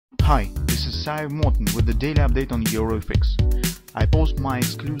Hi, this is Sive Morten with the daily update on EuroFX. I post my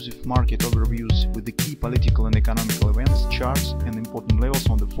exclusive market overviews with the key political and economical events, charts and important levels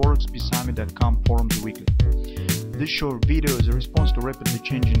on the ForexPeaceArmy.com forums weekly. This short video is a response to rapidly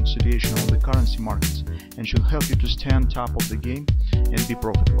changing situation on the currency markets and should help you to stay on top of the game and be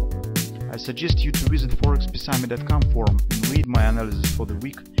profitable. I suggest you to visit ForexPeaceArmy.com forum and read my analysis for the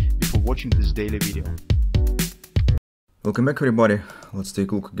week before watching this daily video. Welcome back everybody. Let's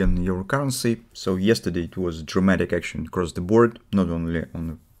take a look again at euro currency. So yesterday it was dramatic action across the board, not only on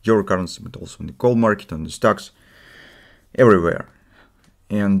the euro currency but also on the gold market, on the stocks, everywhere.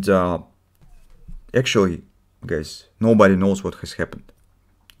 And actually, guys, nobody knows what has happened.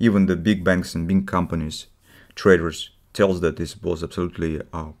 Even the big banks and big companies, traders, tells that this was absolutely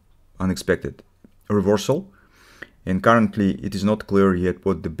unexpected reversal. And currently it is not clear yet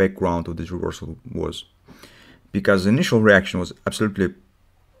what the background of this reversal was. Because the initial reaction was absolutely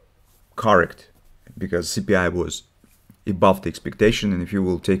correct, because CPI was above the expectation. And if you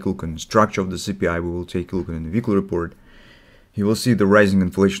will take a look at the structure of the CPI, we will take a look at the weekly report, you will see the rising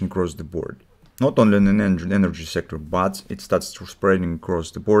inflation across the board. Not only in the energy sector, but it starts spreading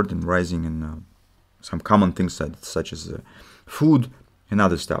across the board and rising in some common things such as food and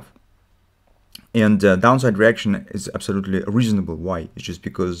other stuff. And downside reaction is absolutely reasonable. Why? It's just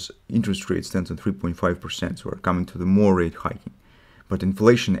because interest rate stands at 3.5%, so we're coming to the more rate hiking. But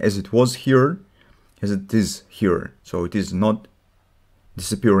inflation, as it was here, as it is here, so it is not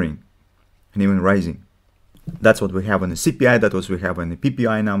disappearing and even rising. That's what we have in the CPI, that's what we have in the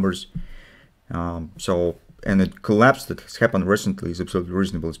PPI numbers. And the collapse that has happened recently is absolutely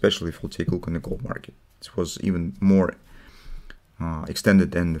reasonable, especially if we'll take a look on the gold market. It was even more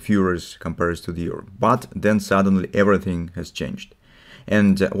extended and furious compared to the euro, but then suddenly everything has changed.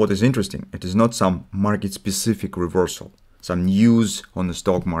 And what is interesting, it is not some market specific reversal, some news on the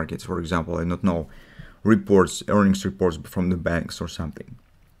stock markets, for example, I don't know, reports, earnings reports from the banks or something.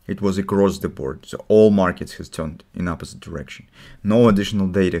 It was across the board, so all markets has turned in opposite direction. No additional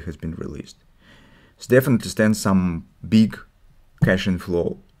data has been released. So definitely stands some big cash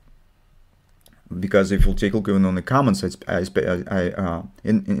inflow. Because if you take a look even on the comments, I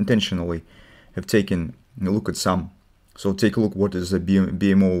intentionally have taken a look at some. So take a look what is the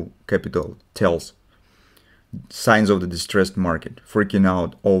BMO Capital tells. Signs of the distressed market, freaking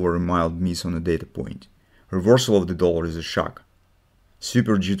out over a mild miss on a data point. Reversal of the dollar is a shock.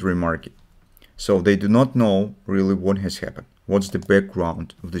 Super jittery market. So they do not know really what has happened. What's the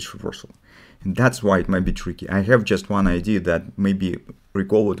background of this reversal? And that's why it might be tricky. I have just one idea that maybe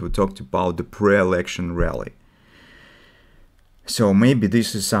recall what we talked about, the pre-election rally. So maybe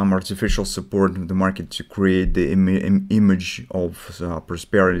this is some artificial support of the market to create the image of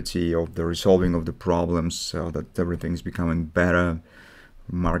prosperity, of the resolving of the problems, that everything is becoming better,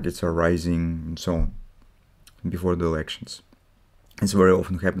 markets are rising and so on before the elections. It's very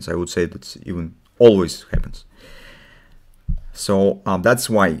often happens. I would say that's even always happens. So that's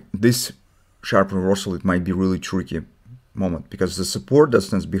why this sharp reversal, it might be really tricky moment, because the support that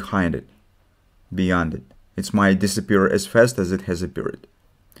stands behind it, beyond it, it might disappear as fast as it has appeared.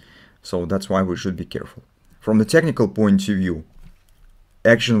 So that's why we should be careful. From the technical point of view,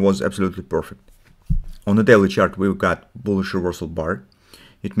 action was absolutely perfect. On the daily chart, we've got bullish reversal bar.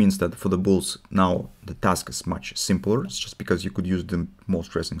 It means that for the bulls now the task is much simpler. It's just because you could use the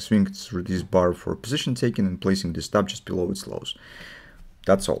most recent swing through this bar for position taking and placing the stop just below its lows.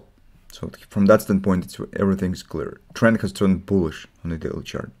 That's all. So from that standpoint, everything is clear. Trend has turned bullish on the daily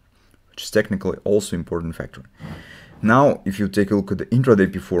chart, which is technically also an important factor. Now, if you take a look at the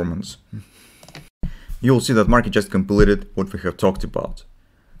intraday performance, you'll see that market just completed what we have talked about.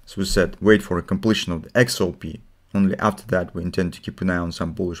 So we said, wait for a completion of the XOP. Only after that, we intend to keep an eye on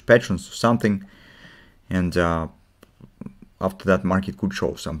some bullish patterns or something. And after that, market could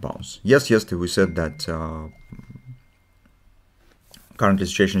show some bounce. Yes, yesterday we said that currently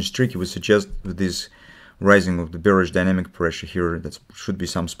situation is tricky. We suggest with this rising of the bearish dynamic pressure here, that should be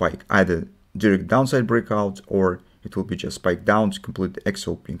some spike, either direct downside breakout, or it will be just spike down to complete the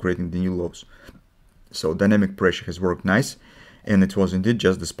XOP, creating the new lows. So dynamic pressure has worked nice, and it was indeed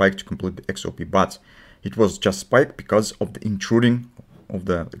just the spike to complete the XOP, but it was just spike because of the intruding of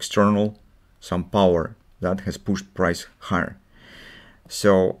the external some power that has pushed price higher.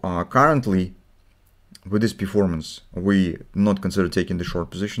 So currently, with this performance, we not consider taking the short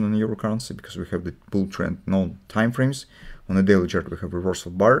position on the euro currency because we have the bull trend known time frames. On the daily chart, we have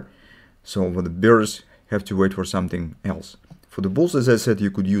reversal bar. So for the bears, have to wait for something else. For the bulls, as I said, you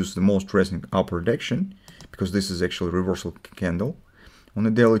could use the most recent upward action because this is actually a reversal candle on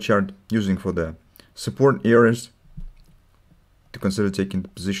the daily chart, using for the support areas to consider taking the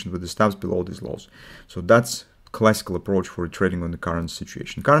position with the stops below these lows. So that's classical approach for trading on the current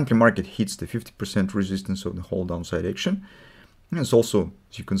situation. Currently, market hits the 50% resistance of the whole downside action. And it's also,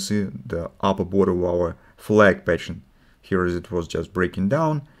 as you can see, the upper border of our flag pattern. Here as it was just breaking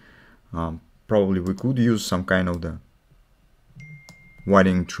down. Probably we could use some kind of the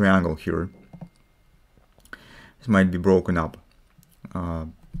widening triangle here. This might be broken up.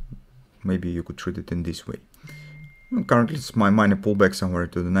 Maybe you could treat it in this way. Well, currently it's my minor pullback somewhere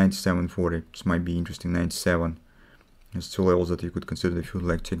to the 97.40. This might be interesting. 97. There's two levels that you could consider if you would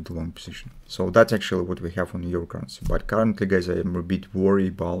like to take the long position. So that's actually what we have on the euro currency. But currently, guys, I am a bit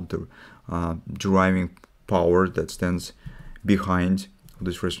worried about the driving power that stands behind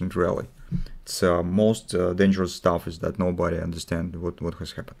this recent rally. It's most dangerous stuff is that nobody understands what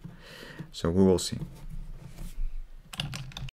has happened. So we will see.